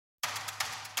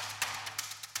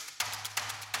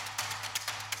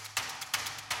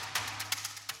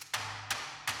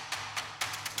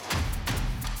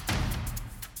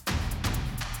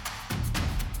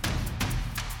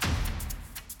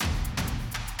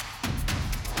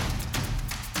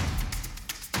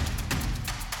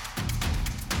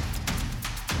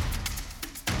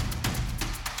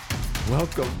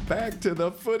Welcome back to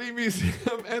the Footy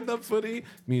Museum and the Footy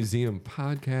Museum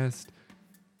podcast.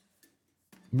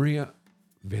 Maria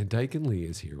Van Dyke and Lee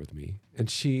is here with me, and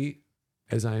she,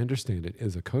 as I understand it,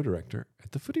 is a co-director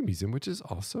at the Footy Museum, which is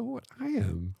also what I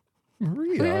am.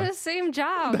 Maria. We have the same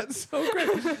job. That's so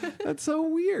great. That's so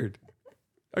weird.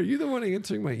 Are you the one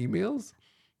answering my emails?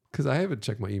 Because I haven't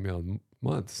checked my email in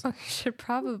months. Oh, you should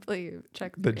probably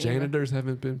check The your email. janitors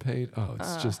haven't been paid. Oh,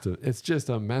 it's just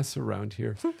a mess around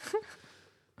here.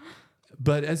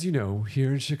 But as you know,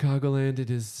 here in Chicagoland, it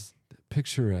is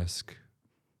picturesque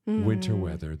winter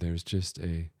weather. There's just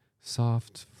a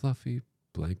soft, fluffy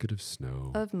blanket of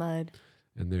snow. Of mud.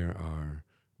 And there are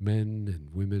men and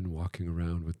women walking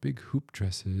around with big hoop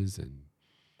dresses and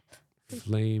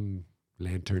flame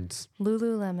lanterns.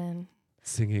 Lululemon.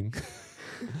 Singing.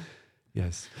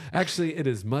 Yes. Actually, it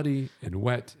is muddy and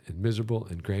wet and miserable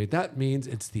and gray. That means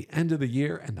it's the end of the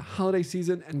year and the holiday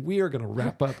season, and we are going to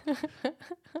wrap up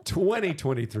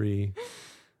 2023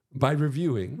 by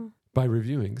reviewing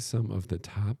some of the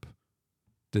top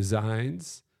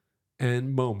designs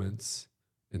and moments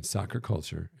in soccer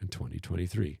culture in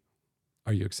 2023.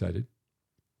 Are you excited?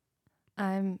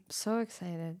 I'm so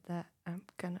excited that I'm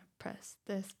going to press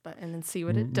this button and see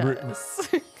what it does.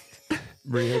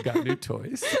 Maria got new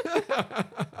toys.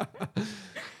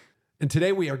 And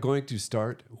today we are going to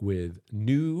start with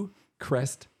new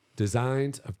Crest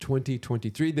designs of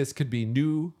 2023. This could be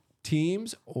new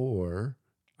teams or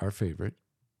our favorite,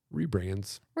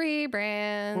 rebrands.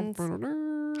 Rebrands.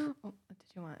 Oh, did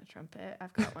you want a trumpet?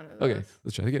 I've got one of those. Okay,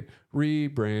 let's try it again.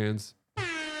 Rebrands.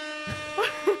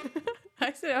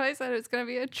 I said it was going to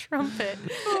be a trumpet.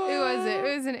 It wasn't.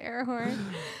 It was an air horn.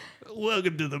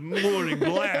 Welcome to the morning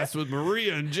blast with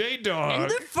Maria and J-Dog. In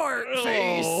the fart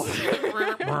face.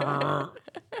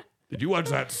 Did you watch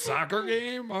that soccer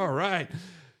game? All right.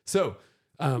 So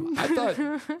I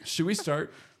thought, should we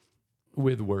start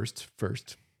with worst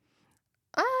first?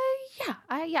 Yeah.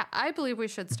 I believe we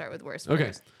should start with worst Okay.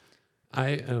 first.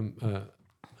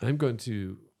 I'm going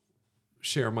to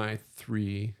share my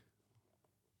three.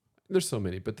 There's so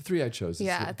many, but the three I chose.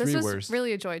 Yeah, the this three was worst.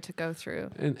 really a joy to go through.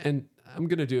 And I'm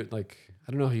gonna do it like,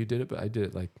 I don't know how you did it, but I did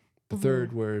it like the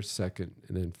third worst, second,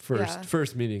 and then first. Yeah.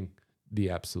 First meaning the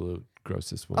absolute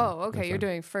grossest one. Oh, okay. I You're found.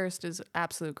 doing first is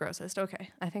absolute grossest. Okay.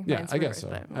 I think Yeah, mine's I guess worst, so.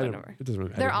 but I don't. whatever. It doesn't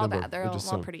really. I They're don't all remember. bad. They're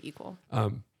all pretty equal.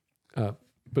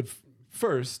 But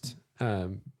first,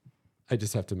 I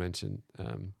just have to mention.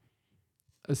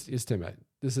 Let's stand by.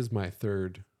 This is my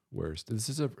third worst. This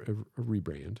is a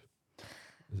rebrand.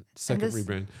 Second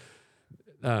rebrand.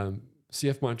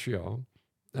 CF Montreal,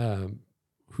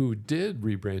 who did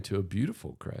rebrand to a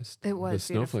beautiful crest. It was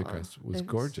the snowflake beautiful. crest was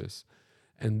gorgeous,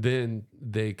 and then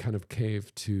they kind of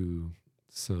caved to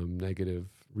some negative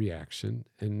reaction,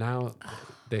 and now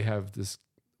they have this.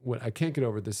 What I can't get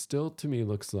over. This still to me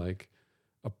looks like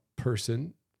a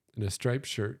person in a striped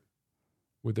shirt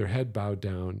with their head bowed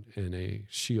down and a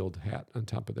shield hat on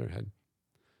top of their head.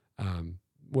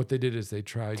 What they did is they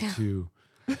tried to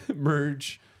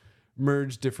merge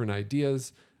different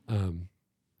ideas.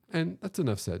 And that's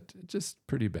enough said. Just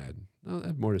pretty bad. I'll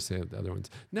have more to say about the other ones.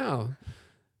 Now,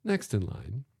 next in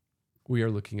line, we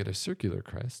are looking at a circular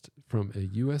crest from a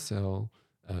USL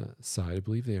side. I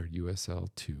believe they are USL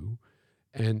 2.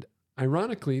 And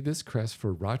ironically, this crest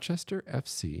for Rochester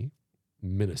FC,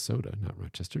 Minnesota, not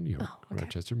Rochester, New York,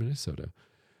 Rochester, Minnesota,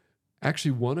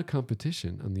 actually won a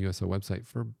competition on the USL website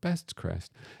for best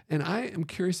crest. And I am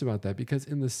curious about that because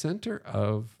in the center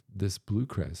of this blue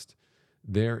crest,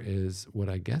 there is what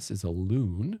I guess is a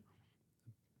loon,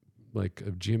 like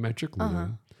a geometric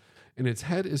loon, and its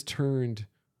head is turned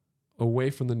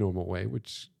away from the normal way,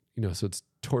 which, so it's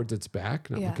towards its back,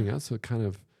 not looking out. So it kind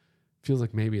of feels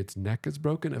like maybe its neck is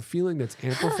broken, a feeling that's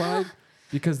amplified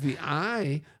because the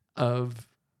eye of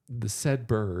the said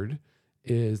bird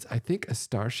is, I think, a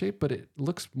star shape, but it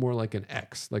looks more like an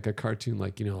X, like a cartoon,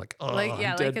 like dead like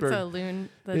bird. it's a loon.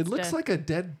 That's It looks dead. like a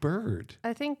dead bird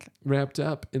I think wrapped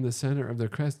up in the center of their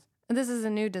crest. this is a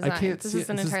new design. This is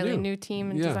an entirely new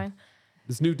team and design.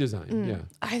 This new design, yeah.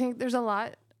 I think there's a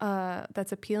lot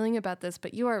that's appealing about this,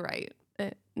 but you are right.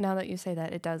 Now that you say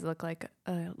that, it does look like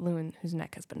a loon whose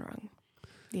neck has been wrung.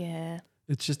 Yeah.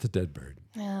 It's just a dead bird.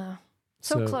 Yeah.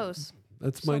 So close.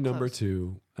 That's So my number close.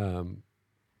 2.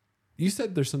 You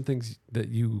said there's some things that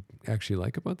you actually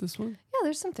like about this one? Yeah,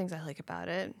 there's some things I like about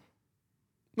it.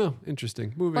 No,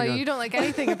 interesting. Moving on. Well, you don't like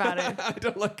anything about it. I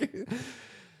don't like it.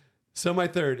 So my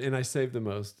third, and I saved the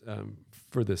most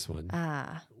for this one.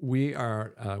 We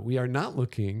are not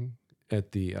looking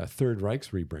at the Third Reich's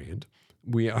rebrand.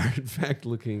 We are in fact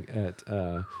looking at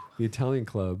the Italian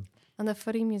club on the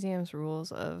Footy Museum's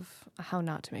rules of how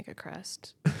not to make a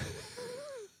crest.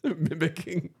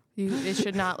 Mimicking. It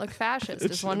should not look fascist.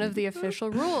 It's one of the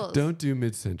official rules. Don't do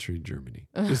mid-century Germany.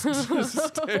 Just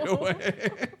stay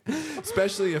away.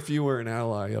 Especially if you were an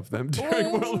ally of them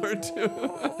during World War II.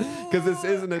 Because this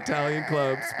is an Italian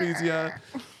club, Spezia.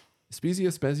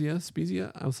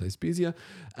 I'll say Spezia.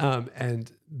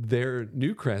 And their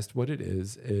new crest, what it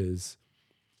is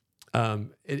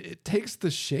it takes the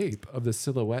shape of the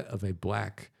silhouette of a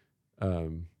black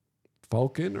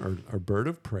falcon or bird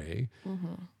of prey.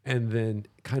 Mm-hmm. And then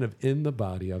kind of in the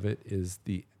body of it is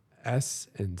the S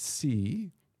and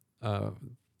C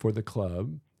for the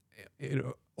club. It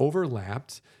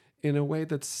overlapped in a way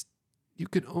that's, you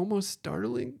could almost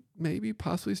startling, maybe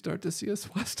possibly start to see a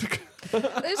swastika.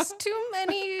 There's too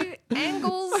many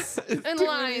angles and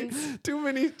lines. Too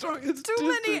many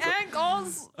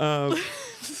angles.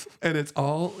 And it's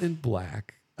all in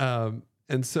black. And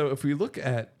so if we look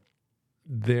at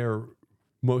their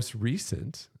most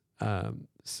recent,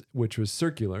 which was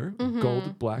circular,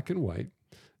 gold, black, and white,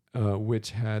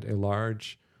 which had a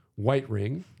large white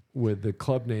ring with the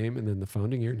club name and then the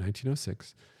founding year,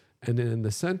 1906. And then in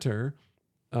the center,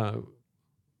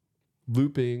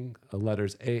 looping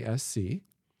letters ASC.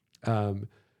 And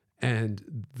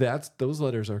those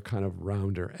letters are kind of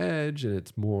rounder edge, and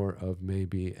it's more of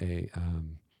maybe a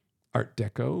Art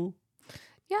Deco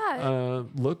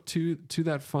look to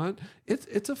that font.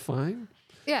 It's a fine.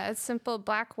 Yeah, it's simple.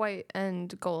 Black, white,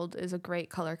 and gold is a great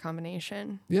color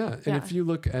combination. Yeah, and if you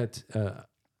look at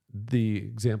the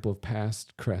example of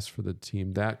past crests for the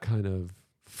team, that kind of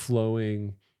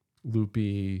flowing,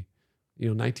 loopy,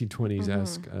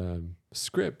 1920s-esque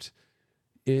script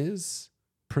is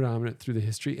predominant through the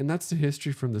history. And that's the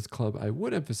history from this club I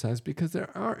would emphasize, because there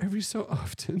are every so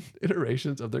often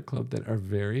iterations of their club that are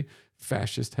very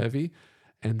fascist heavy.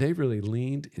 And they really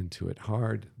leaned into it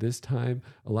hard this time.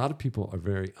 A lot of people are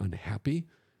very unhappy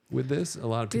with this. A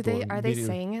lot of people are they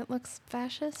saying it looks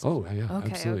fascist? Oh yeah, okay,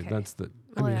 absolutely. Okay. That's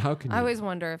how can you? I always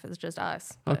wonder if it's just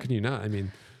us. How can you not? I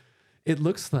mean, it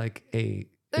looks like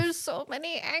there's so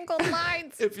many angled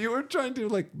lines. If you were trying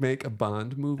to make a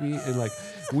Bond movie and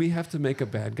we have to make a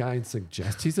bad guy and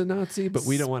suggest he's a Nazi, but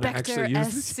we don't want to actually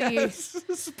use this.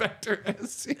 Spectre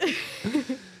SC.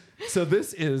 So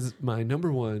this is my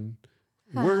number one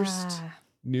worst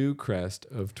new crest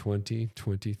of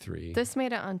 2023. This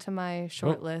made it onto my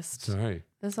short list. Sorry.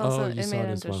 This also it made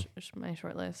it onto my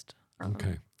short list.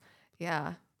 Okay.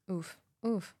 Yeah. Oof.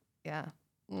 Yeah.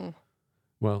 Mm.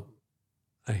 Well,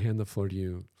 I hand the floor to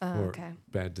you for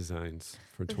bad designs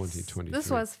for 2023.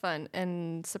 This was fun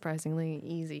and surprisingly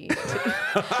easy.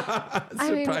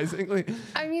 Surprisingly?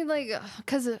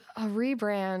 Because a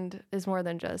rebrand is more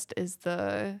than just is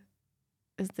the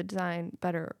design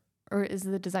better or is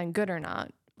the design good or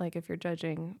not? Like if you're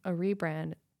judging a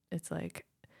rebrand, it's like,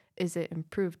 is it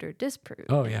improved or disproved?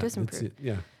 Oh yeah, disimproved.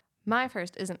 Yeah. My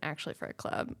first isn't actually for a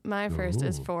club. My first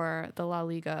is for the La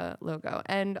Liga logo.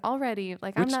 And already,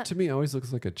 Which to me always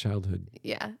looks like a childhood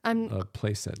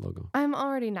playset logo. I'm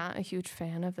already not a huge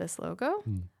fan of this logo.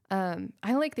 I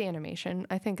like the animation.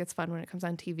 I think it's fun when it comes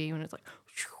on TV when it's like...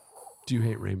 Do you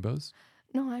hate rainbows?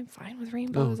 No, I'm fine with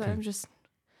rainbows. Oh, okay. I'm just...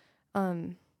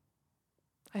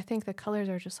 I think the colors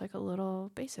are just a little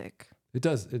basic. It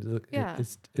does.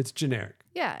 It's generic.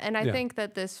 Yeah, and I think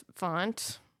that this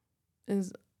font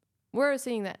is... We're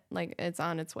seeing that it's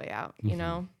on its way out, you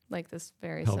know, this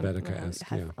very Helvetica-esque.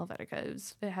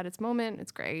 Helvetica. It had its moment.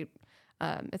 It's great.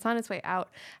 It's on its way out.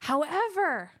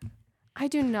 However, I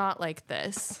do not like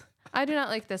this. I do not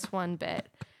like this one bit.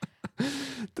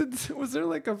 Was there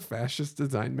a fascist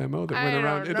design memo that went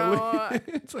around Italy?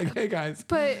 It's hey guys,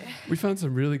 but we found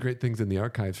some really great things in the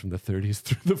archives from the 30s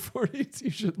through the 40s. You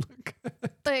should look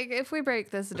at. If we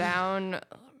break this down.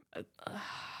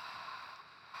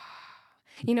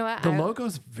 You know what? The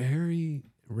logo's very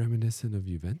reminiscent of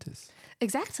Juventus.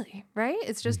 Exactly, right?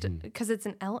 It's just because it's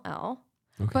an LL.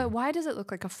 Okay. But why does it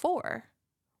look like a 4?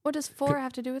 What does 4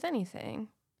 have to do with anything?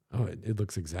 Oh, it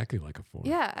looks exactly like a 4.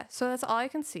 Yeah, so that's all I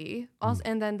can see. Also,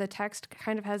 and then the text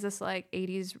kind of has this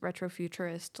 80s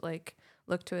retrofuturist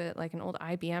look to it, like an old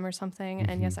IBM or something.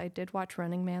 And yes, I did watch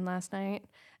Running Man last night,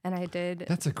 and I did.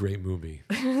 That's a great movie.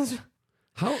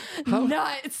 How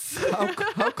nuts?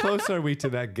 How close are we to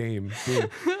that game?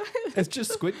 It's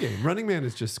just Squid Game. Running Man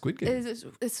is just Squid Game.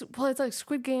 It's like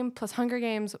Squid Game plus Hunger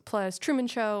Games plus Truman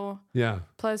Show. Yeah.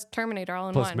 Plus Terminator all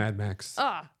in plus one. Plus Mad Max.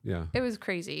 Yeah. It was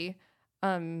crazy.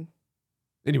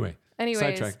 Anyways,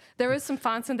 sidetrack. There was some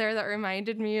fonts in there that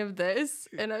reminded me of this,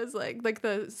 and I was like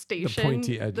the station, the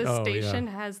pointy edge. The station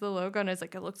has the logo, and I was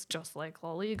like, it looks just like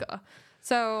La Liga.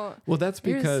 So that's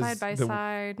because side by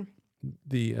side.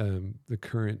 the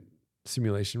current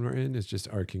simulation we're in is just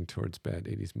arcing towards bad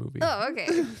 80s movie. Oh,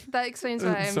 okay. That explains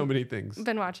why So many things. I've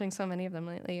been watching so many of them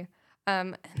lately.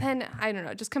 And then I don't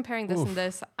know, just comparing this and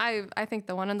this, I think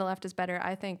the one on the left is better.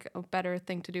 I think a better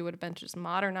thing to do would have been just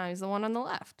modernize the one on the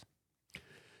left.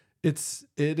 It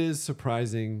is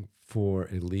surprising for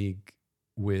a league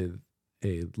with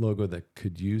a logo that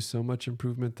could use so much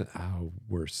improvement that how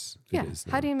worse it is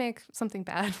now. How do you make something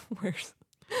bad worse?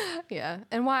 Yeah.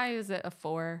 And why is it a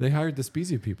 4? They hired the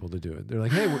Spezia people to do it. They're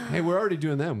like, hey, we're already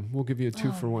doing them. We'll give you a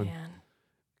 2 for 1. Man.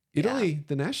 Italy,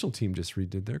 the national team just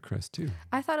redid their crest too.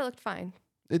 I thought it looked fine.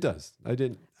 It does. I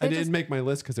didn't make my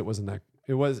list because it wasn't that.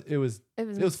 It was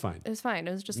fine. It was fine.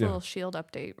 It was just a little shield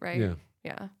update, right? Yeah.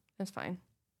 Yeah. It's fine.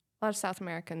 A lot of South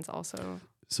Americans also.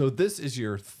 So this is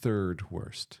your third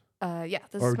worst. Yeah.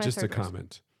 This Or is my just a third worst.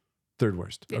 comment. Third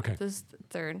worst. Yeah, Okay. This is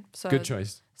third. So Good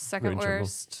choice. We're Second in trouble.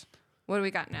 worst. What do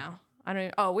we got now? I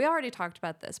don't. Oh, we already talked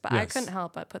about this, but I Yes. couldn't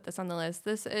help but put this on the list.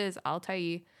 This is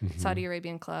Al-Tai, Saudi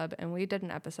Arabian club, and we did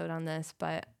an episode on this.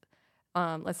 But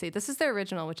let's see. This is their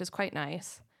original, which is quite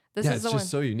nice. This Yeah, is it's the just one.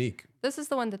 so unique. This is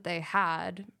the one that they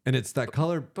had. And it's that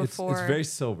color. It's Before- very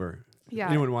silver. Yeah.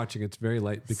 Anyone watching, it's very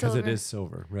light because it Silver. is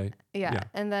silver, right? Yeah. Yeah.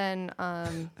 And then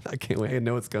I can't wait. I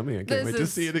know it's coming. I can't This wait to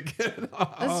is- see it again.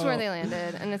 this is where they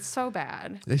landed, and it's so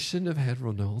bad. They shouldn't have had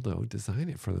Ronaldo design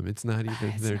it for them. It's not even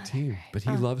It's their not that team. great. But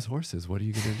he loves horses. What are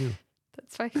you going to do?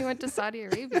 That's why he went to Saudi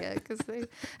Arabia, because they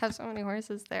have so many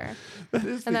horses there. That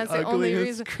is And that's the only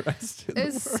ugliest reason- crest in the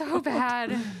It's world. so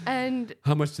bad. And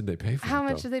How much did they pay for how it,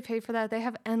 much though? did they pay for that? They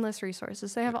have endless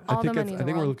resources. They have I all the think money in the I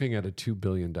think we're world. looking at a $2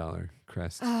 billion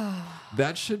crest.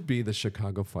 That should be the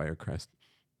Chicago Fire crest.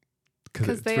 Because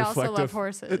it's they also love reflective-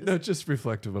 horses. No, just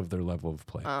reflective of their level of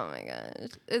play. Oh my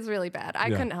gosh. It's really bad. I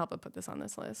Yeah. couldn't help but put this on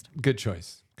this list. Good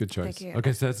choice. Good choice. Thank you.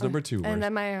 Okay, so that's number 2. And worst.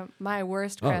 then my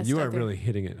worst Oh, crest. you I are think- really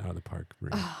hitting it out of the park,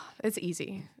 Maria. It's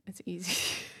easy. It's easy.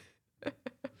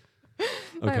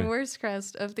 Okay. My worst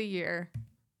crest of the year.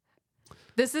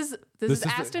 This is This is the-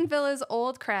 Aston Villa's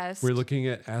old crest. We're looking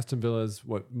at Aston Villa's,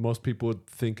 what most people would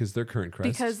think is their current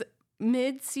crest. Because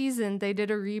mid-season they did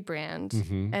a rebrand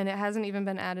Mhm. and it hasn't even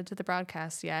been added to the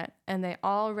broadcast yet, and they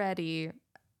already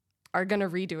are going to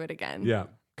redo it again. Yeah,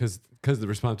 because the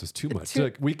response was too much.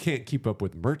 Like, we can't keep up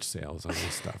with merch sales on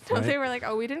this stuff, So right? they were like,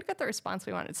 "Oh, we didn't get the response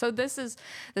we wanted." So this is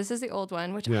the old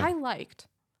one, which Yeah. I liked.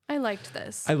 I liked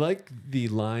this. I like the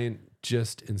line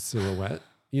just in silhouette.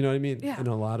 You know what I mean? Yeah. In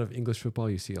a lot of English football,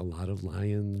 you see a lot of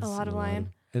lions. A lot and of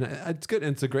lion. and it's good.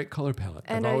 And it's a great color palette.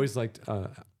 And I've I- always liked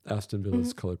Aston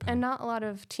Villa's color palette. And not a lot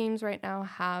of teams right now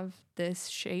have this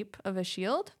shape of a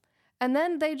shield. And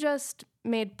then they just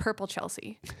made purple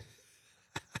Chelsea.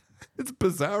 It's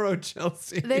Bizarro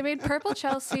Chelsea. They made purple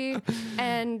Chelsea,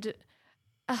 and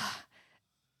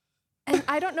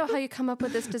I don't know how you come up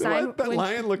with this design. That when-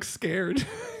 lion looks scared.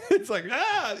 It's like,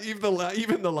 even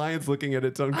the lion's looking at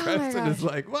its own my crest and is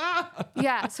gosh. like, wow.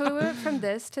 Yeah, so we went from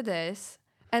this to this.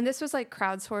 And this was like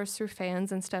crowdsourced through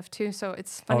fans and stuff too. So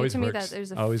it's funny Always to me works. that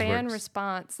there's a Always fan works.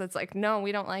 response that's like, no,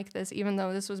 we don't like this, even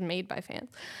though this was made by fans.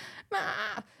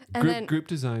 Ah. And Group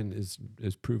design is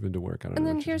proven to work. I don't know.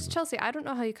 then what you're here's talking Chelsea. I don't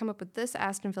know how you come up with this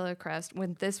Aston Villa crest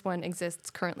when this one exists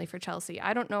currently for Chelsea.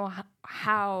 I don't know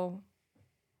how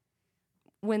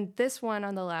when this one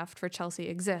on the left for Chelsea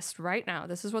exists right now,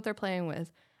 this is what they're playing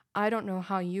with. I don't know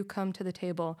how you come to the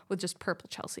table with just purple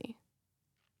Chelsea.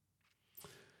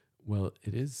 Well,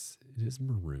 it is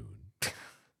maroon.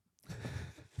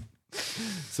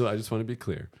 So I just want to be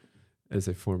clear, as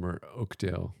a former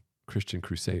Oakdale Christian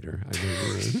Crusader, I know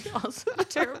maroon. Also a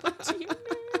terrible team.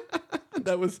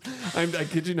 That was, I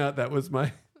kid you not, that was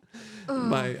my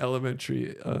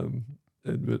elementary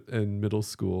and middle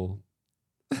school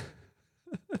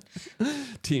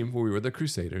team where we were the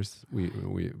Crusaders. We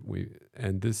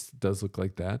and this does look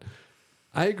like that.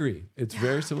 I agree. It's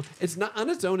very similar. It's not on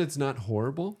its own. It's not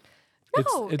horrible.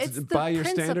 No, it's it's the by your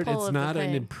standard. principle It's of the not an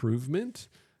thing. improvement,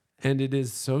 and it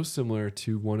is so similar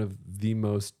to one of the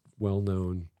most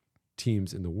well-known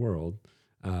teams in the world.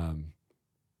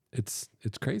 It's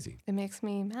crazy. It makes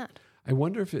me mad. I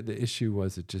wonder if the issue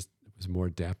was it was more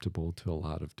adaptable to a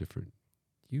lot of different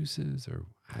uses, or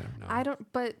I don't know.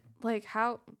 But like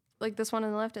how, like this one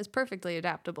on the left is perfectly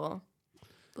adaptable.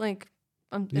 Like,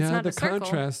 it's Yeah, not the a circle.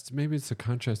 contrast. Maybe it's a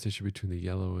contrast issue between the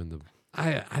yellow and the.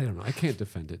 I don't know. I can't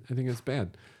defend it. I think it's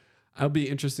bad. I'll be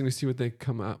interesting to see what they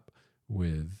come up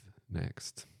with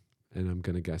next, and I'm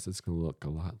gonna guess it's gonna look a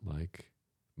lot like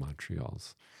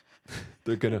Montreal's.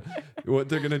 What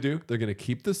they're gonna do? They're gonna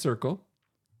keep the circle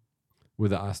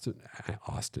with Aston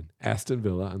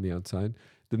Villa on the outside.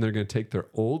 Then they're gonna take their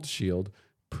old shield,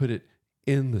 put it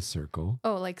in the circle.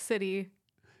 Oh, like City.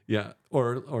 Yeah,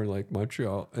 or like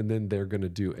Montreal, and then they're going to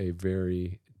do a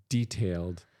very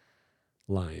detailed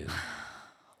lion,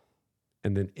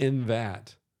 and then in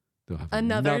that they'll have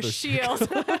Another another shield.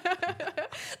 circle.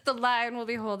 The lion will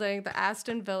be holding the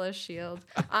Aston Villa shield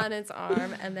on its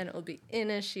arm, and then it will be in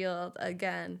a shield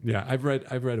again. Yeah, I've read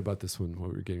about this one while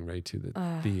we were getting ready to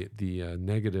the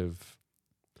negative.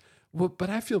 Well, but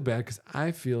I feel bad because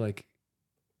I feel like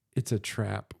it's a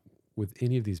trap with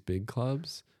any of these big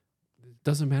clubs. It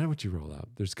doesn't matter what you roll out.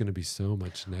 There's going to be so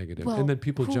much negative. Well, and then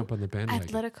people jump on the bandwagon.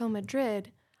 Atletico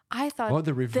Madrid, I thought they're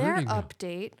their reverting now.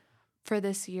 update for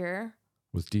this year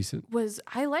Was decent.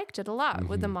 I liked it a lot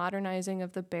with the modernizing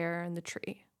of the bear and the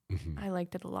tree. I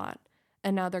liked it a lot.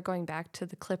 And now they're going back to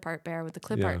the clip art bear with the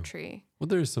clip art tree. Well,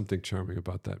 there is something charming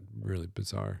about that. Really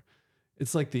bizarre.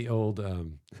 It's like the old.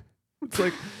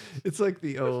 It's like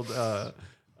the old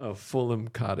Fulham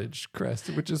Cottage crest,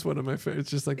 which is one of my favorites.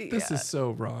 It's just like this is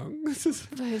so wrong. This is.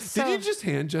 Did you just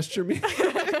hand gesture me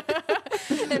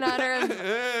in honor of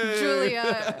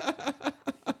Julia,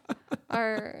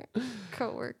 our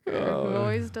coworker who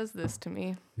always does this to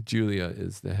me? Julia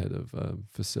is the head of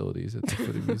facilities at the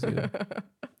Footy Museum.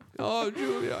 Oh,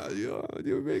 Julia,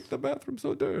 you make the bathroom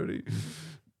so dirty.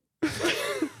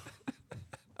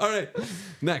 All right,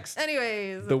 next.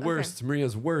 Anyways. The worst,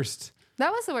 Maria's worst.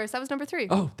 That was the worst. That was number 3.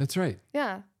 Oh, that's right.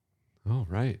 Yeah. All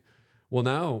right. Well,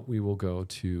 now we will go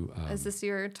to... Is this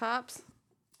your tops?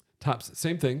 Tops,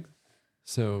 same thing.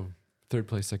 So third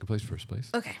place, second place, first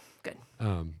place. Okay, good.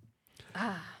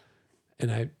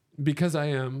 And because I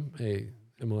am a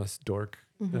MLS dork,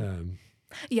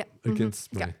 Yeah.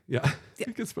 against my,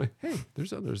 against my, hey,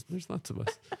 there's others. There's lots of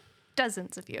us.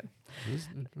 Dozens of you.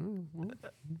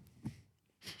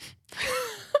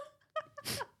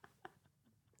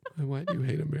 Why do you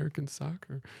hate American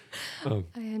soccer? I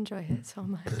enjoy it so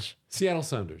much. Seattle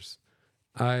Sounders.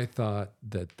 I thought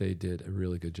that they did a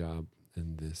really good job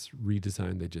in this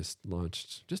redesign they just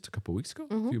launched just a couple weeks ago,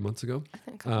 a few months ago. I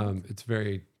think It's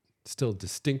very still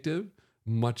distinctive,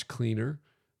 much cleaner,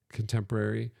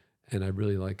 contemporary, and I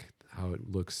really like how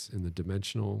it looks in the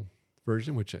dimensional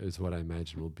version, which is what I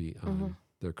imagine will be on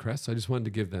their crest. So I just wanted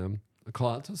to give them a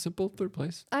call out. So simple, third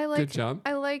place. Good job.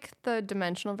 I like the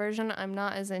dimensional version. I'm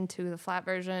not as into the flat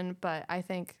version, but I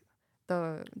think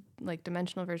the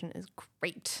dimensional version is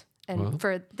great. And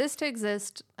for this to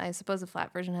exist, I suppose the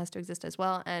flat version has to exist as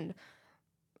well. And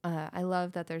I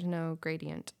love that there's no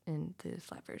gradient in the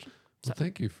flat version. Well,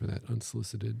 thank you for that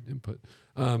unsolicited input.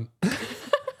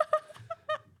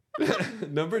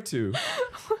 Number 2.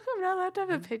 I'm not allowed to have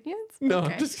opinions? No,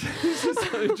 Okay. I'm just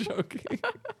joking.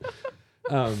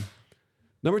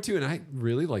 Number 2, and I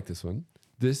really like this one.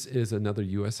 This is another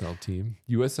USL team,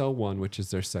 USL 1, which is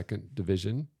their second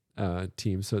division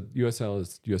team. So USL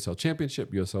is USL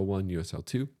Championship, USL 1, USL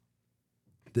 2.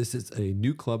 This is a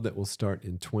new club that will start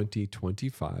in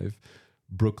 2025,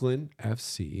 Brooklyn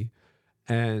FC.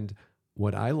 And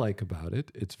what I like about it,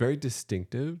 it's very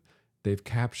distinctive. They've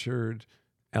captured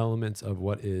elements of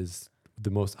what is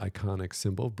the most iconic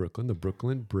symbol of Brooklyn, the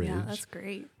Brooklyn Bridge. Yeah, that's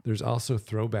great. There's also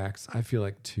throwbacks, I feel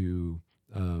like, to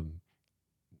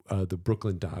the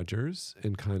Brooklyn Dodgers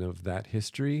and kind of that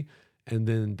history. And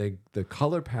then the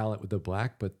color palette with the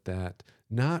black, but that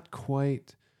not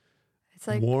quite It's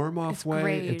like warm off way.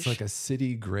 grayish. It's like a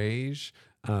city grayish.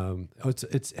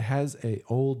 It has a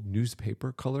old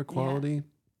newspaper color quality.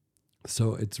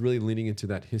 So it's really leaning into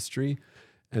that history.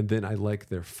 And then I like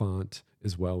their font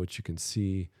as well, which you can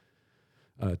see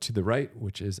to the right,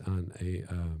 which is on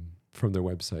from their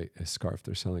website, a scarf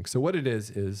they're selling. So what it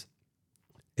is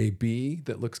a B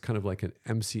that looks kind of like an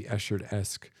MC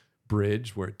Escher-esque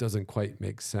bridge where it doesn't quite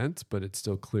make sense, but it's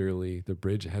still clearly the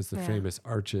bridge. It has the famous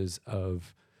arches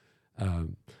of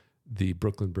the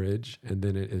Brooklyn Bridge. And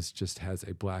then it has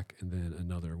a black and then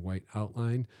another white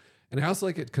outline. And I also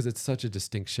like it because it's such a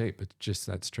distinct shape. It's just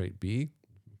that straight B,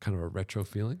 kind of a retro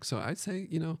feeling. So I'd say,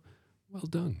 well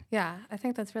done. Yeah, I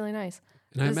think that's really nice.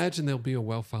 And I imagine they'll be a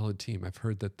well-followed team. I've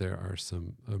heard that there are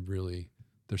some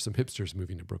there's some hipsters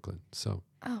moving to Brooklyn. So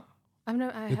I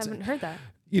haven't heard that.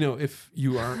 If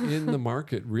you are in the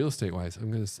market real estate wise,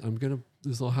 I'm gonna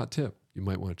this little hot tip. You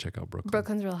might want to check out Brooklyn.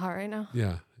 Brooklyn's real hot right now.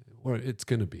 Yeah, or it's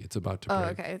gonna be. It's about to break. Oh,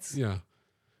 okay.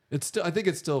 It's still. I think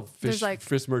it's still fish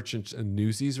merchants and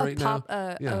newsies right now.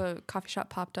 A coffee shop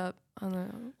popped up on the.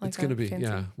 It's gonna be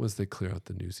once they clear out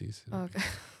the newsies. Oh, okay,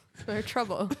 they're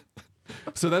trouble.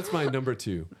 So that's my number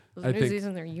 2. Those newsies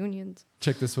and their unions.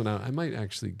 Check this one out. I might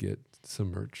actually get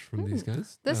some merch from these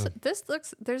guys. This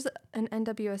looks. There's an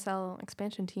NWSL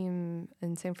expansion team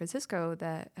in San Francisco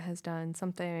that has done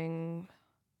something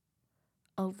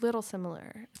a little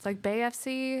similar. It's like Bay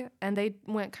FC, and they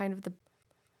went kind of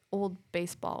old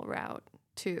baseball route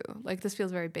too. Like this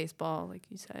feels very baseball, like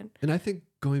you said. And I think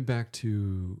going back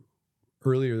to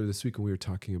earlier this week when we were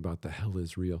talking about the hell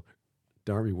is real,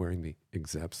 Darby wearing the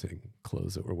exact same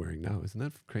clothes that we're wearing now. Isn't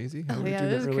that crazy? How we do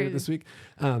that earlier this week?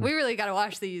 We really got to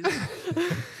watch these.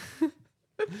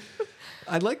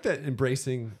 I like that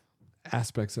embracing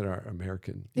aspects that are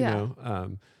American, you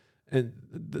know?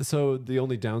 So the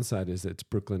only downside is it's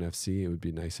Brooklyn FC. It would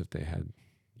be nice if they had,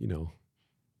 you know,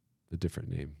 the different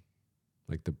name,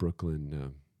 like the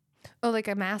Brooklyn. Like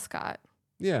a mascot.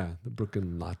 Yeah, the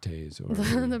Brooklyn Lattes or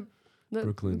the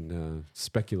Brooklyn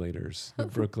Speculators, the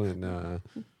Brooklyn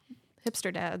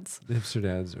Hipster Dads. The Hipster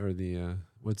Dads, or the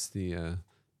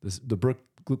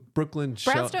Brooklyn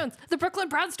Brownstones. The Brooklyn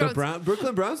Brownstones.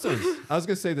 Brooklyn Brownstones. I was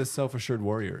gonna say the Self-Assured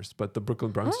Warriors, but the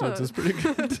Brooklyn Brownstones is pretty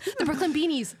good. The Brooklyn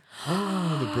Beanies.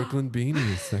 Oh, the Brooklyn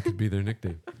Beanies. That could be their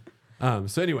nickname.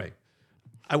 So anyway,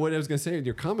 what I was gonna say in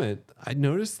your comment, I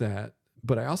noticed that,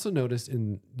 but I also noticed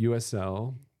in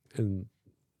USL and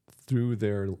through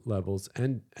their levels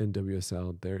and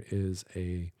NWSL, there is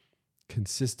a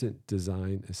consistent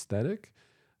design aesthetic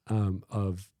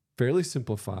of fairly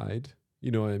simplified,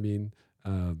 you know what I mean?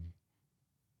 Not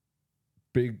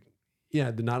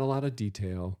a lot of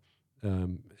detail.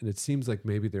 And it seems like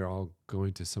maybe they're all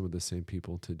going to some of the same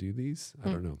people to do these. I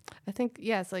don't know. I think,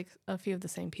 it's like a few of the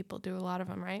same people do a lot of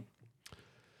them, right?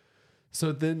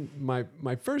 So then my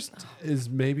first is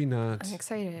maybe not... I'm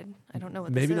excited. I don't know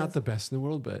what maybe this is. not the best in the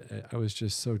world, but I was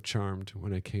just so charmed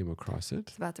when I came across it.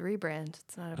 It's about the rebrand.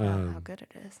 It's not about how good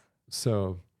it is.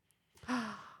 So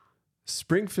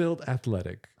Springfield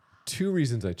Athletic. 2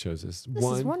 reasons I chose this. This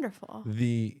One, is wonderful.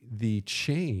 The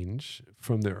change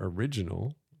from their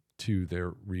original to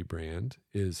their rebrand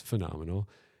is phenomenal.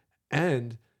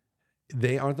 And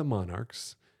they are the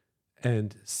Monarchs.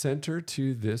 And center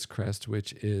to this crest,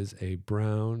 which is a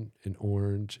brown, an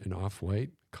orange, and off-white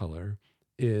color,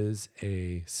 is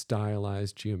a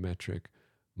stylized geometric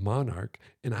monarch.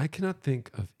 And I cannot think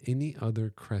of any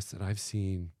other crest that I've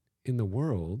seen in the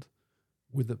world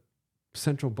with a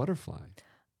central butterfly.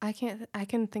 I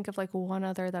can think of like one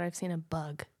other that I've seen a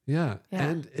bug. Yeah.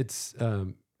 And it's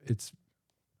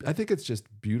I think it's just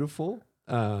beautiful.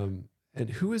 And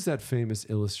who is that famous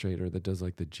illustrator that does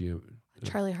like the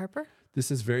Charlie Harper?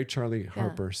 This is very Charlie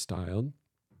Harper styled.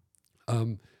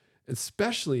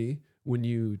 Especially when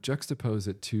you juxtapose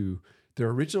it to their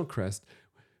original crest,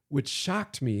 which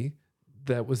shocked me.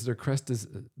 That was their crest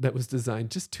that was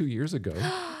designed just 2 years ago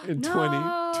in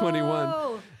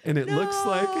 2021. And it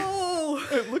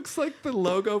looks like the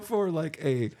logo for like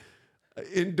a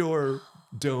indoor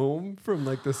dome from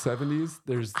like the 70s.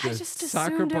 There's the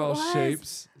soccer ball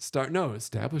shapes.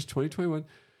 Established 2021.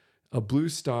 A blue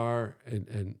star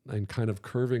and kind of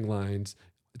curving lines.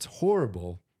 It's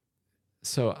horrible.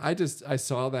 So I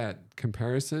saw that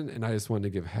comparison and I just wanted to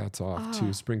give hats off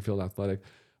to Springfield Athletic.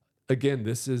 Again,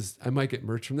 I might get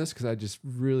merch from this because I just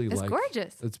really like it. It's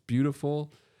gorgeous. It's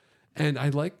beautiful. And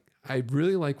I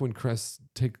really like when Crests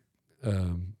take,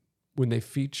 when they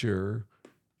feature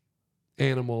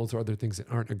animals or other things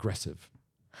that aren't aggressive.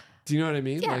 Do you know what I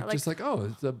mean? Yeah,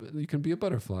 you can be a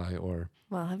butterfly or...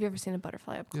 Well, have you ever seen a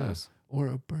butterfly up close? Yeah, or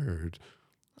a bird.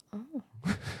 Oh.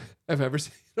 I've ever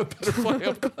seen a butterfly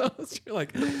up close. You're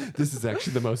like, this is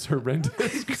actually the most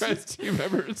horrendous crest you've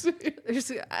ever seen.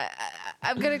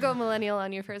 I'm going to go millennial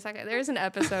on you for a second. There's an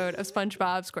episode of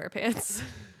SpongeBob SquarePants.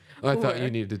 Oh, I thought you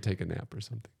needed to take a nap or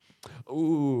something.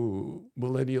 Ooh,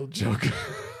 millennial joke.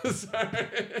 Sorry.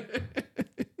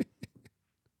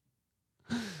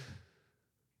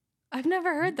 I've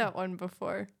never heard that one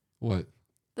before. What?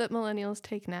 That millennials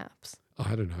take naps. Oh,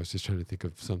 I don't know. I was just trying to think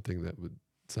of something that would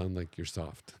sound like you're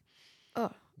soft. Oh,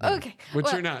 okay.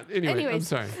 Which you're not. Anyways. I'm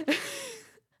sorry.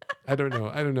 I don't know.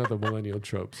 I don't know the millennial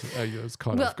tropes. I was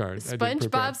caught off guard.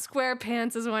 SpongeBob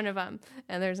SquarePants is one of them.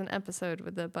 And there's an episode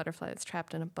with the butterfly that's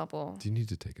trapped in a bubble. Do you need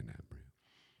to take a nap,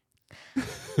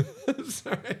 Maria?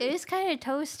 Sorry. It is kind of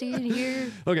toasty in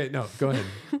here. Okay, no, go ahead.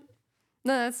 No,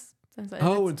 that's and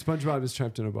SpongeBob is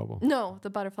trapped in a bubble. No, the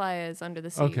butterfly is under the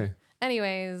sea. Okay.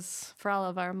 Anyways, for all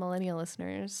of our millennial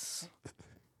listeners,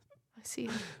 I see.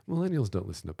 Millennials don't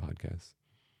listen to podcasts.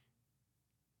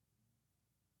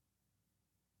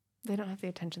 They don't have the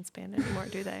attention span anymore,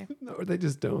 do they? No, they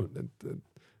just don't.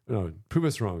 No, prove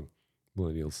us wrong,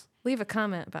 millennials. Leave a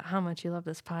comment about how much you love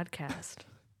this podcast.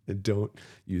 And don't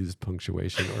use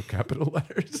punctuation or capital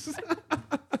letters.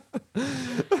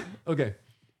 Okay.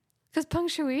 Because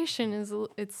punctuation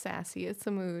it's sassy. It's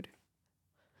a mood.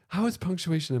 How is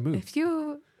punctuation a mood?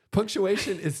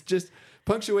 Punctuation is just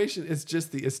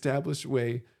the established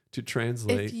way to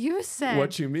translate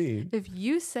what you mean. If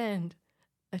you send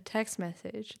a text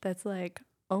message that's like,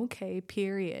 okay,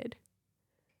 period.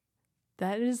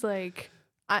 That is like,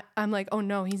 I'm like, oh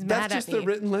no, he's mad at me. That's just the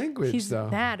written language, He's though.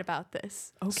 mad about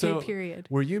this. Okay, So, period.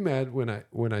 Were you mad when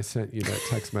I sent you that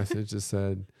text message that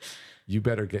said, "You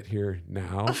better get here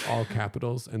now," all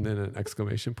capitals, and then an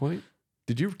exclamation point?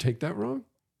 Did you take that wrong?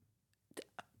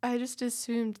 I just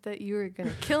assumed that you were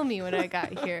gonna kill me when I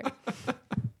got here.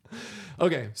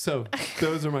 Okay, so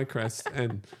those are my crests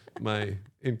and my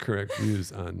incorrect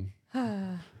views on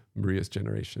Maria's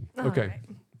generation. All Okay. right.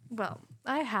 Well,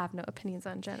 I have no opinions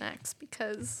on Gen X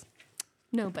because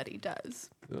nobody does.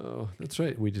 Oh, that's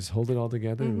right. We just hold it all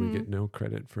together and we get no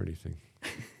credit for anything.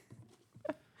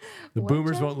 The What,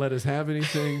 boomers Jeff? won't let us have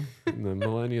anything, and the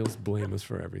millennials blame us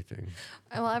for everything.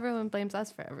 Well, everyone blames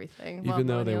us for everything. Even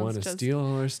though they millennials want to just- steal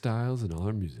all our styles and all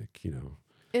our music, you know.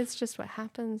 It's just what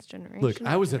happens generation. Look,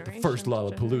 I to was at the first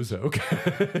generation to Lollapalooza,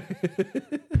 okay?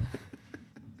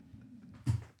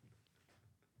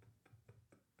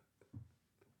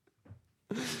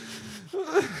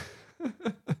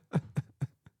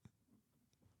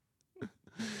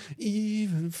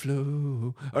 Even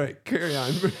flow. All right, carry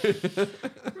on.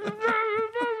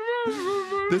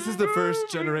 This is the first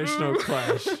generational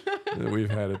clash that we've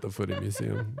had at the Footy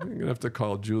Museum. I'm going to have to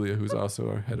call Julia, who's also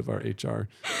our head of our HR.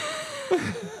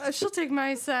 She'll take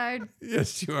my side.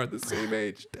 Yes, you are the same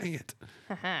age. Dang it.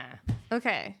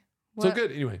 Okay. So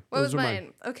good. Anyway, What was those are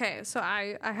mine? Okay, so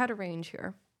I had a range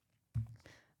here.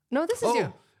 No, this is you.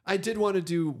 Oh, I did want to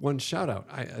do one shout out.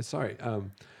 Sorry.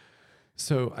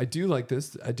 So I do like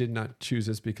this. I did not choose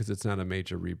this because it's not a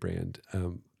major rebrand.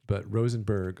 But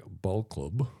Rosenberg Ball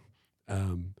Club,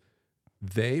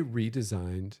 they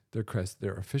redesigned their crest.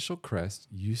 Their official crest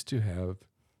used to have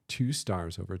 2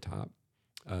 stars over top,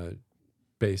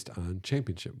 based on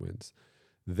championship wins.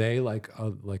 They like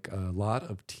a lot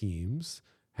of teams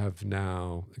have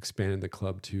now expanded the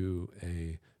club to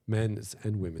a men's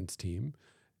and women's team,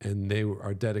 and they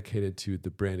are dedicated to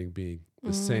the branding being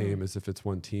the same as if it's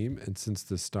one team. And since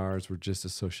the stars were just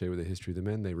associated with the history of the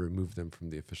men, they removed them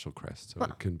from the official crest, so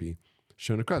it can be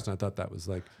shown across. And I thought that was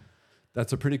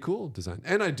that's a pretty cool design,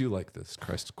 and I do like this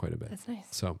crest quite a bit. That's nice.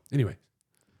 So anyway,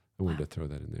 I wanted to throw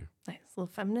that in there. Nice little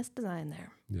feminist design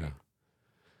there. Yeah.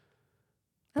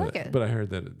 I like it. But I heard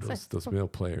that nice. those male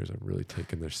players are really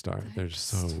taking their star. They're just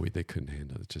so weak. They couldn't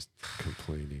handle it. Just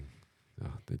complaining.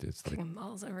 Oh, they did. It's like Kicking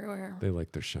balls everywhere. they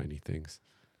like their shiny things.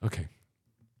 Okay.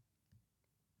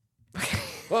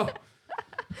 Oh.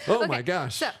 Oh my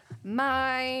gosh. So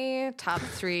my top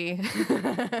 3.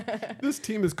 This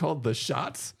team is called the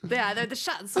Shots. Yeah, they're the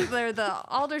Shots. They're the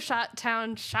Aldershot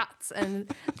Town Shots, and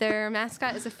their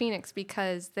mascot is a phoenix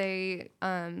because they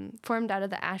formed out of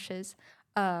the ashes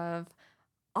of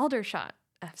Aldershot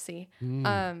FC.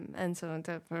 And so in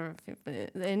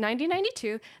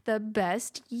 1992, the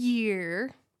best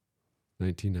year.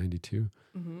 1992.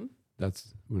 Mm-hmm.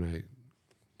 That's when I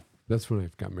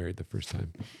got married the first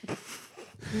time.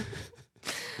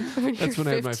 That's when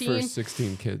I had my first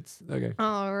 16 kids. Okay.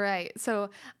 All right. So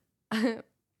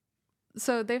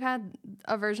so they've had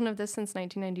a version of this since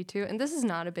 1992, and this is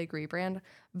not a big rebrand,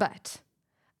 but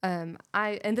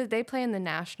they play in the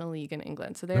National League in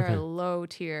England. So they're Okay. a low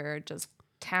tier, just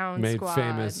town Made squad.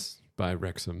 famous by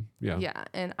Wrexham. Yeah. Yeah,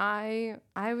 and I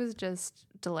was just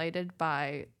delighted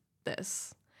by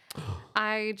this.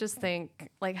 I just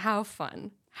think like how fun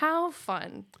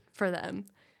for them.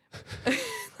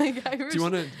 Like, Do you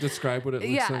want to describe what it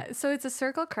looks like? Yeah, so it's a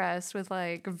circle crest with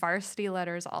like varsity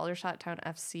letters, Aldershot Town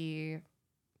FC,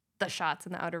 the Shots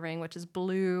in the outer ring, which is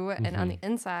blue, and on the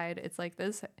inside it's like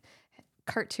this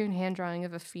cartoon hand drawing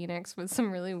of a phoenix with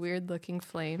some really weird looking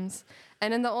flames.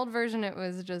 And in the old version, it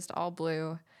was just all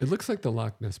blue. It looks like the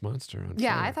Loch Ness monster on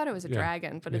Yeah, fire. I thought it was a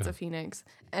dragon, but it's Yeah. a phoenix.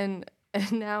 And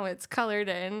now it's colored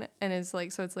in, and it's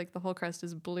like, so it's like the whole crest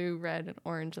is blue, red, and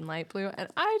orange, and light blue. And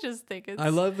I just think it's... I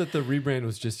love that the rebrand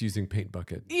was just using Paint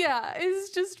Bucket. Yeah, it's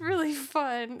just really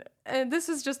fun. And this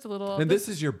is just a little... And this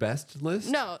is your best list?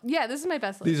 No, yeah, this is my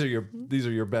best list. These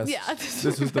are your best. Yeah,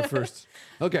 This was the first.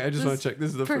 Okay, I just want to check.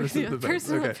 This is the first of the best.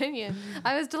 Personal Okay. opinion.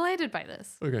 I was delighted by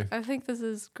this. Okay. I think this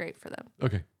is great for them.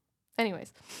 Okay.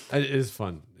 Anyways, It is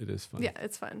fun. It is fun. yeah,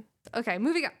 it's fun. Okay,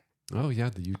 moving on. Oh yeah,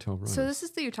 the Utah Royals. So this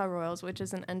is the Utah Royals, which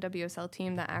is an NWSL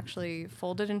team that actually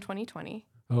folded in 2020.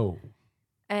 Oh,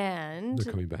 And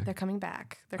they're coming back. They're coming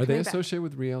back. Are They're they coming back. associated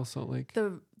with Real Salt Lake?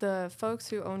 The folks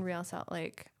who own Real Salt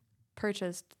Lake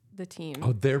purchased the team.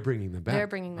 Oh, they're bringing them back. They're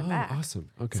bringing them back. Awesome.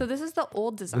 Okay. So this is the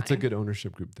old design. That's a good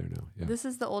ownership group there now. Yeah. This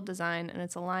is the old design, and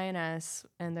it's a lioness,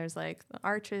 and there's like the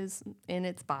arches in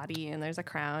its body, and there's a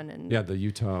crown, and Yeah, the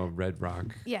Utah Red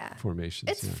Rock yeah,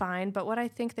 formations. it's yeah. fine. But what I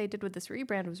think they did with this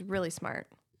rebrand was really smart.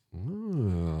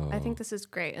 Oh. I think this is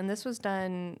great. And this was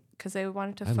done because they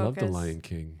wanted to I focus. love The Lion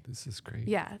King. This is great.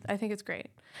 Yeah, I think it's great.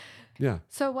 Yeah.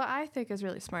 So what I think is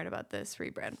really smart about this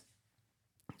rebrand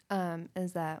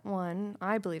is that, one,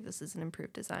 I believe this is an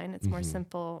improved design. It's more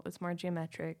simple, it's more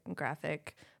geometric and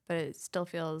graphic, but it still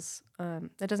feels,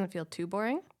 it doesn't feel too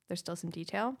boring. There's still some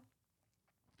detail.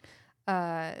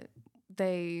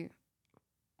 They,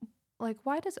 like,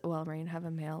 why does OL Marine have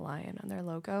a male lion on their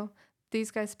logo?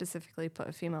 These guys specifically put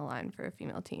a female lion for a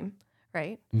female team,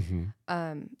 right? Mm-hmm.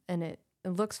 And it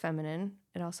looks feminine.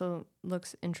 It also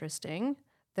looks interesting.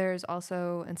 There's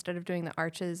also, instead of doing the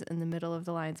arches in the middle of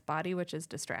the lion's body, which is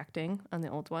distracting on the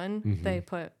old one, they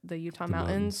put the Utah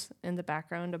mountains in the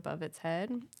background above its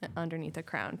head, underneath a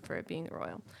crown for it being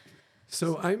royal.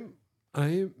 So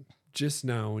I'm just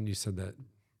now, when you said that,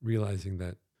 realizing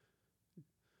that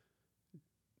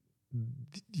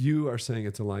you are saying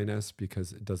it's a lioness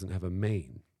because it doesn't have a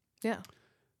mane. Yeah.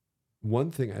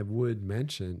 One thing I would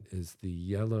mention is the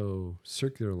yellow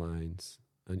circular lines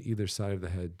on either side of the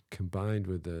head combined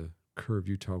with the curved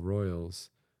Utah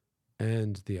Royals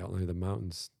and the outline of the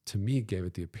mountains, to me, gave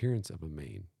it the appearance of a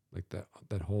mane. Like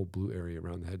that whole blue area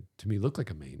around the head, to me, looked like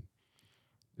a mane.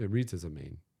 It reads as a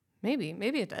mane. Maybe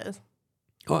it does.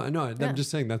 Oh, no, I'm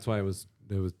just saying that's why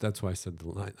that's why I said the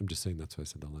line. I'm just saying that's why I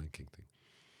said the Lion King thing.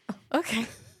 Okay.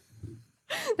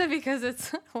 That because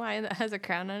it's a lion that has a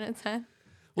crown on its head?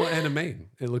 Well, and a mane.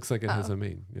 It looks like it has a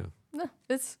mane. Yeah. No,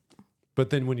 it's... But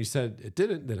then when you said it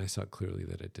didn't, then I saw clearly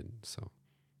that it didn't. So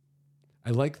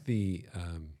I like the,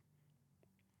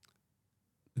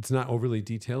 it's not overly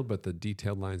detailed, but the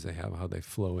detailed lines they have, how they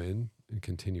flow in and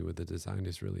continue with the design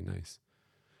is really nice.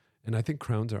 And I think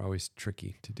crowns are always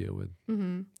tricky to deal with.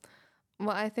 Mm-hmm.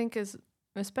 What I think is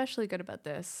especially good about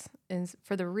this is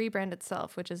for the rebrand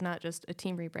itself, which is not just a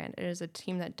team rebrand. It is a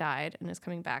team that died and is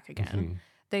coming back again. Mm-hmm.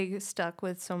 They stuck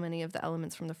with so many of the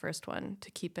elements from the first one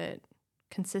to keep it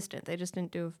consistent. They just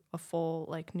didn't do a full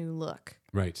like new look.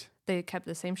 Right. They kept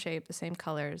the same shape, the same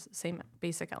colors, same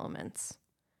basic elements,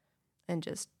 and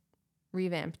just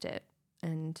revamped it.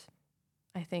 And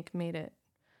I think made it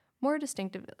more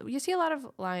distinctive. You see a lot of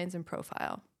lions in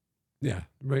profile. Yeah,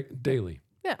 right. Daily.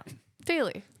 Yeah,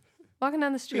 daily. Walking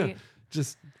down the street.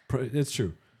 Yeah, it's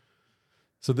true.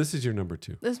 So this is your number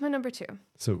 2. This is my number 2.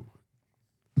 So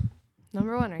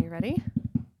number 1, are you ready?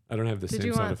 I don't have the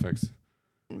same sound effects.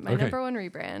 My number 1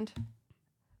 rebrand.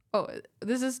 Oh,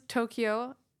 this is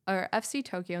Tokyo, or FC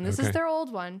Tokyo, and this is their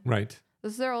old one. Right.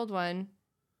 This is their old one.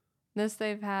 This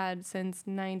they've had since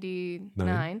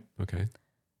 99. Okay.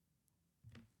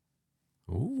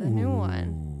 Ooh. The new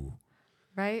one.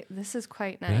 Right? This is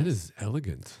quite nice. That is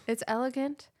elegant. It's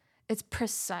elegant. It's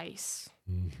precise.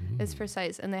 Mm-hmm. It's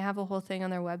precise. And they have a whole thing on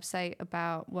their website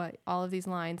about what all of these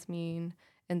lines mean.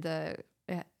 And it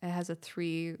has a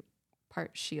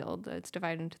 3-part shield. It's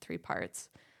divided into 3 parts.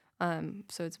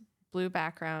 So it's blue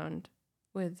background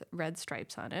with red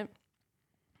stripes on it.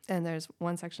 And there's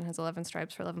one section has 11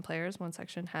 stripes for 11 players. One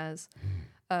section has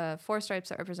 4 stripes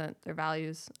that represent their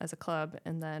values as a club.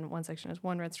 And then one section has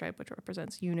 1 red stripe, which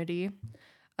represents unity.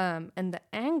 And the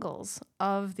angles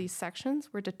of these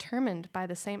sections were determined by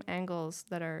the same angles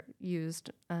that are used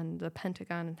on the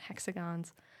pentagon and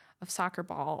hexagons of soccer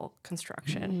ball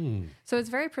construction. So it's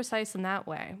very precise in that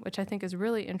way, which I think is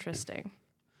really interesting.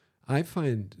 I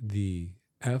find the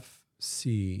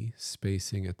FC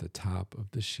spacing at the top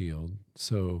of the shield.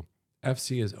 So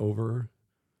FC is over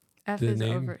the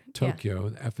name Tokyo.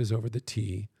 Yeah. F is over the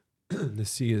T. The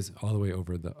C is all the way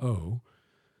over the O.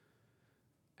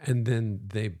 And then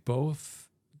the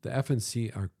F and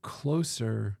C are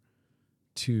closer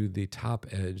to the top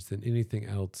edge than anything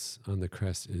else on the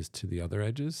crest is to the other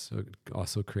edges. So it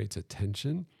also creates a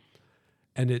tension.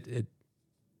 And it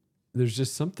there's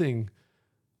just something,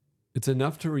 it's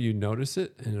enough to where you notice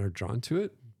it and are drawn to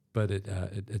it, but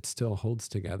it still holds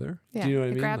together. Yeah, do you know what I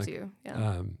mean? It grabs you.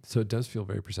 Yeah. So it does feel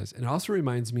very precise. And it also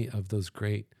reminds me of those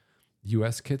great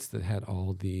US kits that had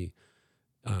all the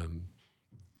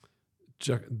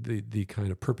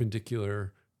kind of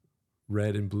perpendicular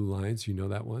red and blue lines. You know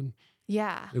that one?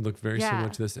 Yeah. It looked very similar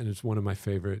to this, and it's one of my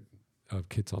favorite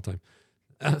kits all time.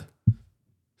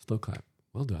 Slow clap.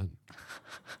 Well done.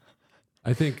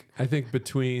 I think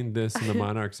between this and the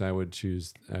Monarchs, I would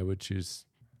choose.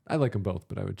 I like them both,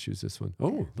 but I would choose this one.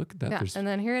 Oh, look at that! Yeah. And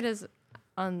then here it is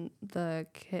on the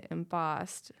kit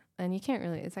embossed, and you can't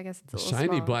really. I guess it's a little shiny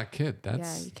small. Black kit.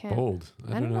 That's bold.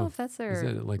 I don't know if that's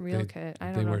their real kit.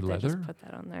 I don't know if they just put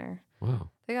that on there. Wow,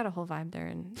 they got a whole vibe there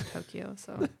in Tokyo.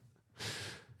 So,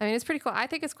 I mean, it's pretty cool. I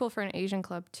think it's cool for an Asian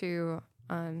club too,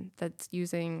 that's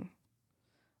using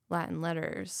Latin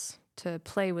letters to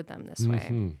play with them this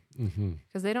way.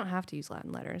 Because they don't have to use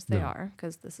Latin letters. They are,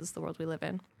 because this is the world we live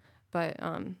in. But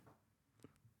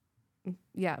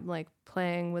yeah, like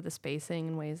playing with the spacing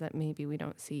in ways that maybe we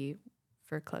don't see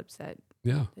for clips that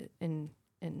in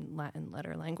Latin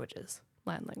languages,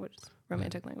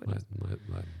 romantic languages.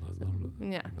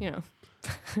 Yeah, you know,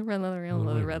 red leather, yellow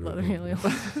leather, red leather, yellow.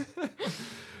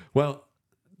 Well,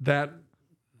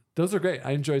 those are great.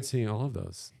 I enjoyed seeing all of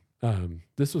those.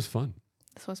 This was fun.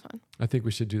 This was fun. I think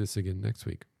we should do this again next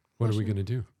week. What are we going to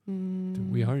do?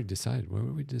 We already decided. What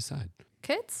would we decide?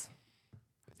 Kits?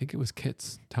 I think it was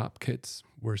kits. Top kits,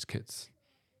 worst kits.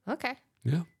 Okay.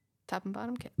 Yeah. Top and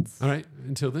bottom kits. All right.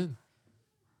 Until then.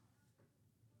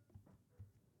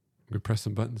 We press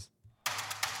some buttons.